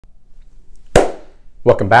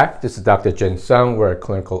Welcome back. This is Dr. Jin Sung, where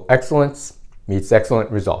clinical excellence meets excellent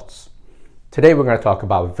results. Today we're going to talk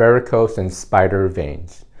about varicose and spider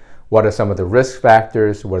veins. What are some of the risk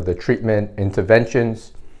factors? What are the treatment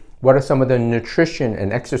interventions? What are some of the nutrition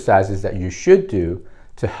and exercises that you should do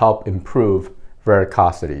to help improve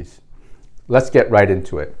varicosities? Let's get right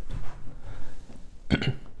into it.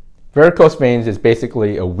 Varicose veins is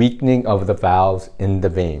basically a weakening of the valves in the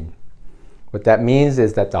vein. What that means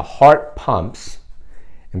is that the heart pumps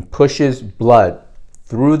and pushes blood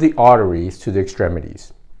through the arteries to the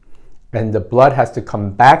extremities. And the blood has to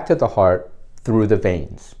come back to the heart through the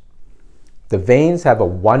veins. The veins have a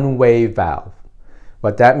one-way valve.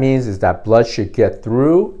 What that means is that blood should get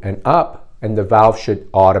through and up, and the valve should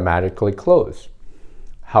automatically close.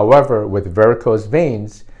 However, with varicose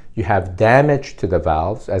veins, you have damage to the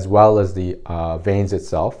valves as well as the veins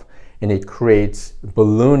itself, and it creates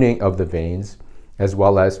ballooning of the veins as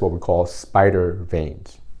well as what we call spider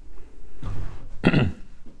veins.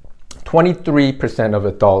 23% of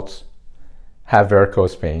adults have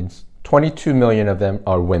varicose veins. 22 million of them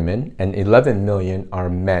are women and 11 million are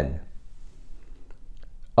men.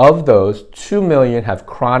 Of those, 2 million have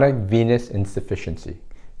chronic venous insufficiency,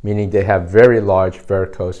 meaning they have very large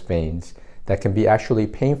varicose veins that can be actually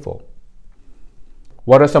painful.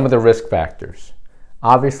 What are some of the risk factors?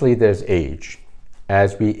 Obviously, there's age.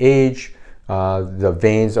 As we age, the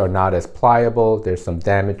veins are not as pliable. There's some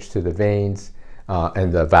damage to the veins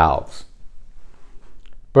and the valves.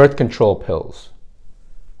 Birth control pills.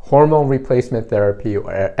 Hormone replacement therapy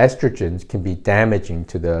or estrogens can be damaging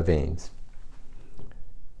to the veins.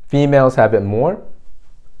 Females have it more.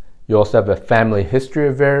 You also have a family history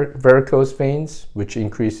of varicose veins, which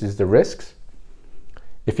increases the risks.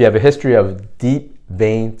 If you have a history of deep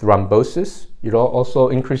vein thrombosis, it also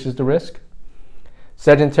increases the risk.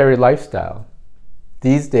 Sedentary lifestyle.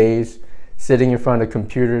 These days, sitting in front of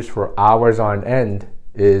computers for hours on end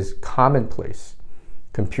is commonplace.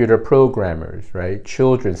 Computer programmers, right?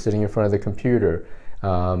 Children sitting in front of the computer,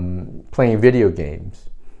 playing video games.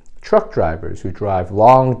 Truck drivers who drive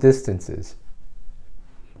long distances.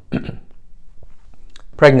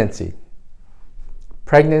 Pregnancy.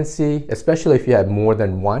 Pregnancy, especially if you have more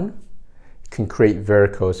than one, can create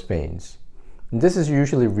varicose veins. And this is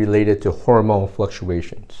usually related to hormone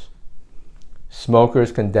fluctuations.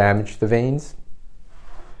 Smokers can damage the veins.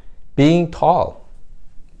 Being tall.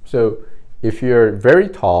 So if you're very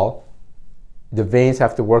tall, the veins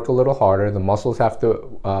have to work a little harder, the muscles have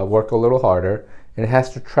to work a little harder, and it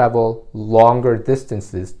has to travel longer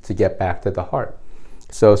distances to get back to the heart.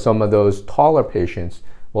 So some of those taller patients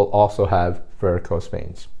will also have varicose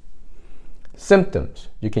veins. Symptoms.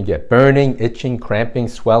 You can get burning, itching, cramping,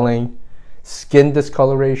 swelling, skin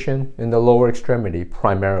discoloration in the lower extremity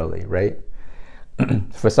primarily, right?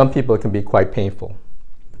 For some people, it can be quite painful.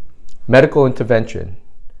 Medical intervention.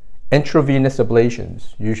 Intravenous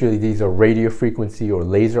ablations. Usually these are radiofrequency or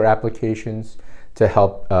laser applications to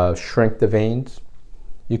help shrink the veins.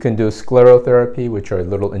 You can do sclerotherapy, which are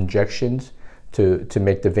little injections to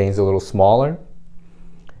make the veins a little smaller.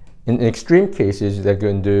 In extreme cases, they're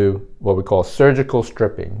going to do what we call surgical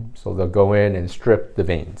stripping. So they'll go in and strip the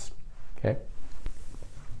veins. Okay.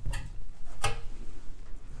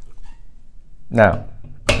 Now,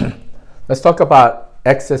 let's talk about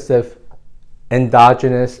excessive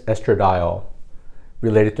endogenous estradiol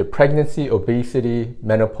related to pregnancy, obesity,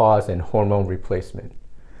 menopause, and hormone replacement.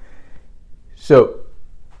 So,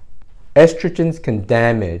 estrogens can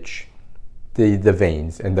damage the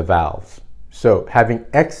veins and the valves. So, having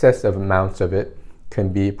excessive amounts of it can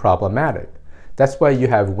be problematic. That's why you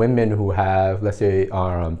have women who have, let's say,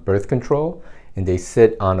 are on birth control and they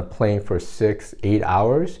sit on a plane for 6-8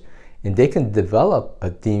 hours and they can develop a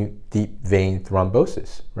deep vein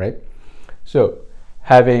thrombosis, right? So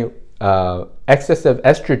having excessive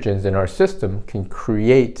estrogens in our system can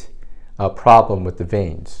create a problem with the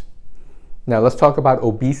veins. Now let's talk about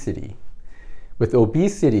obesity. With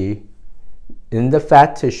obesity, in the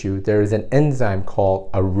fat tissue, there is an enzyme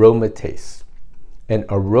called aromatase. And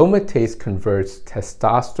aromatase converts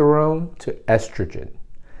testosterone to estrogen.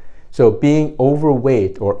 So being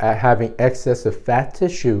overweight or having excess of fat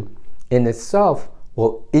tissue in itself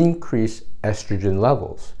will increase estrogen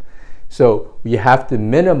levels. So you have to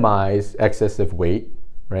minimize excessive weight,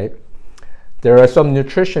 right? There are some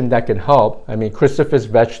nutrition that can help. I mean, cruciferous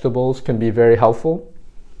vegetables can be very helpful.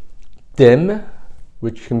 DIM,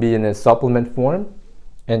 which can be in a supplement form,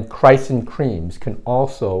 and chrysin creams can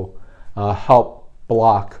also help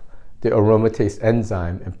block the aromatase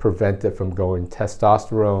enzyme and prevent it from going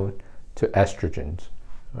testosterone to estrogens,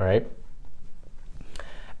 all right?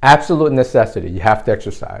 Absolute necessity, you have to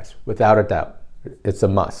exercise, without a doubt. It's a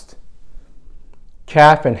must.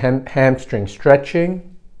 Calf and hamstring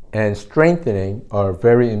stretching and strengthening are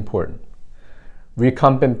very important.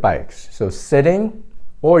 Recumbent bikes, so sitting,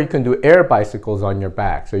 or you can do air bicycles on your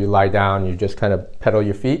back. So you lie down, you just kind of pedal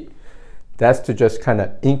your feet. That's to just kind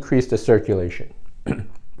of increase the circulation.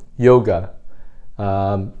 Yoga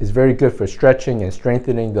is very good for stretching and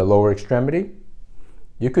strengthening the lower extremity.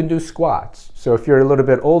 You can do squats. So if you're a little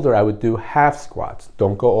bit older, I would do half squats.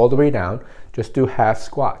 Don't go all the way down, just do half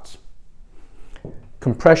squats.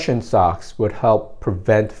 Compression socks would help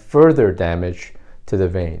prevent further damage to the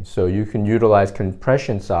veins. So you can utilize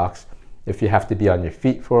compression socks if you have to be on your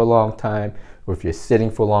feet for a long time, or if you're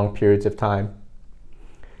sitting for long periods of time.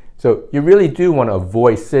 So you really do want to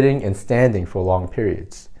avoid sitting and standing for long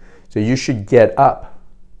periods. So you should get up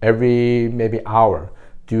every maybe hour,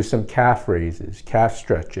 do some calf raises, calf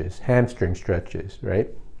stretches, hamstring stretches, right?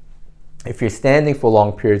 If you're standing for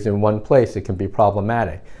long periods in one place, it can be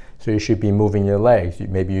problematic. So you should be moving your legs,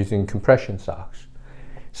 maybe using compression socks.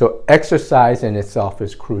 So exercise in itself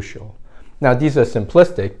is crucial. Now these are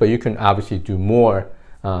simplistic, but you can obviously do more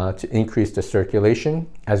to increase the circulation,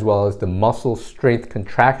 as well as the muscle strength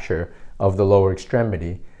contracture of the lower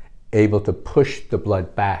extremity, able to push the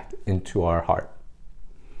blood back into our heart.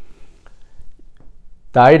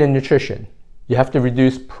 Diet and nutrition. You have to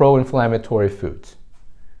reduce pro-inflammatory foods.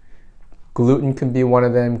 Gluten can be one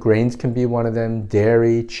of them, grains can be one of them,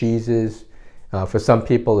 dairy, cheeses. For some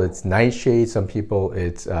people it's nightshades, some people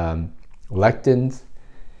it's lectins.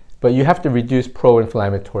 But you have to reduce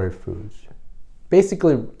pro-inflammatory foods.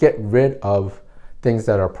 Basically get rid of things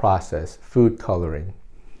that are processed, food coloring.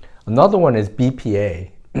 Another one is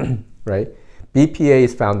BPA, right? BPA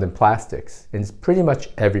is found in plastics and it's pretty much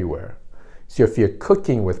everywhere. So if you're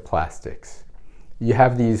cooking with plastics, you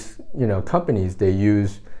have these, companies, they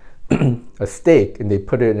use a steak and they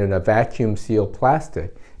put it in a vacuum sealed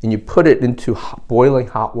plastic and you put it into boiling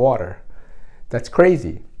hot water. That's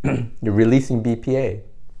crazy. You're releasing BPA.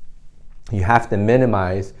 You have to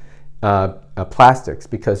minimize plastics,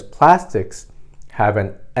 because plastics have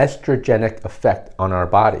an estrogenic effect on our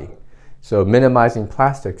body. So minimizing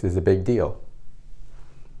plastics is a big deal.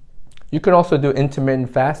 You can also do intermittent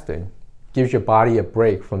fasting. Gives your body a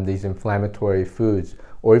break from these inflammatory foods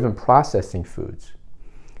or even processing foods.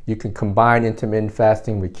 You can combine intermittent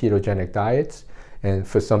fasting with ketogenic diets, and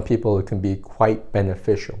for some people it can be quite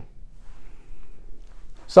beneficial.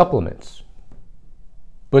 Supplements.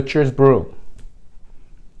 Butcher's Brew.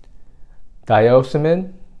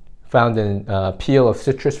 Diosmin, found in peel of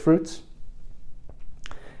citrus fruits.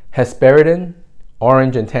 Hesperidin,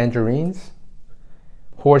 orange and tangerines.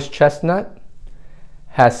 Horse chestnut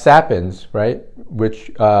has sapins, right? Which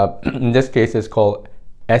in this case is called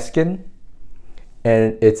eskin,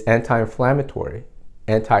 and it's anti-inflammatory,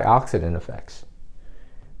 antioxidant effects.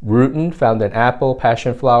 Rutin, found in apple,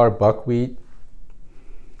 passion flower, buckwheat.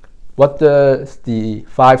 What does the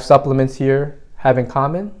 5 supplements here have in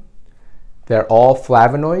common? They're all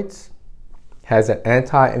flavonoids, has an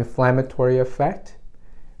anti-inflammatory effect,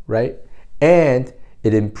 right? And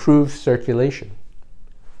it improves circulation.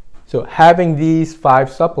 So having these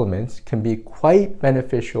 5 supplements can be quite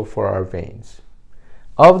beneficial for our veins.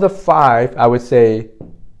 Of the 5, I would say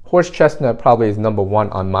horse chestnut probably is number 1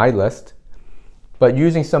 on my list, but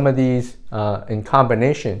using some of these in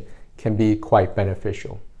combination can be quite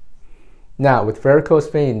beneficial. Now, with varicose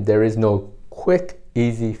vein, there is no quick,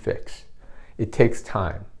 easy fix. It takes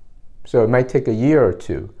time. So it might take a year or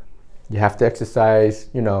 2. You have to exercise,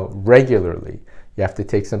 regularly. You have to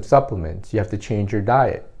take some supplements. You have to change your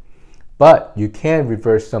diet. But you can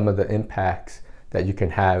reverse some of the impacts that you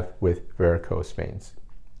can have with varicose veins.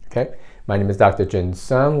 Okay? My name is Dr. Jin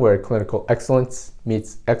Sung, where clinical excellence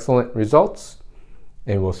meets excellent results.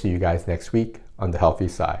 And we'll see you guys next week on the healthy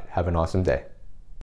side. Have an awesome day.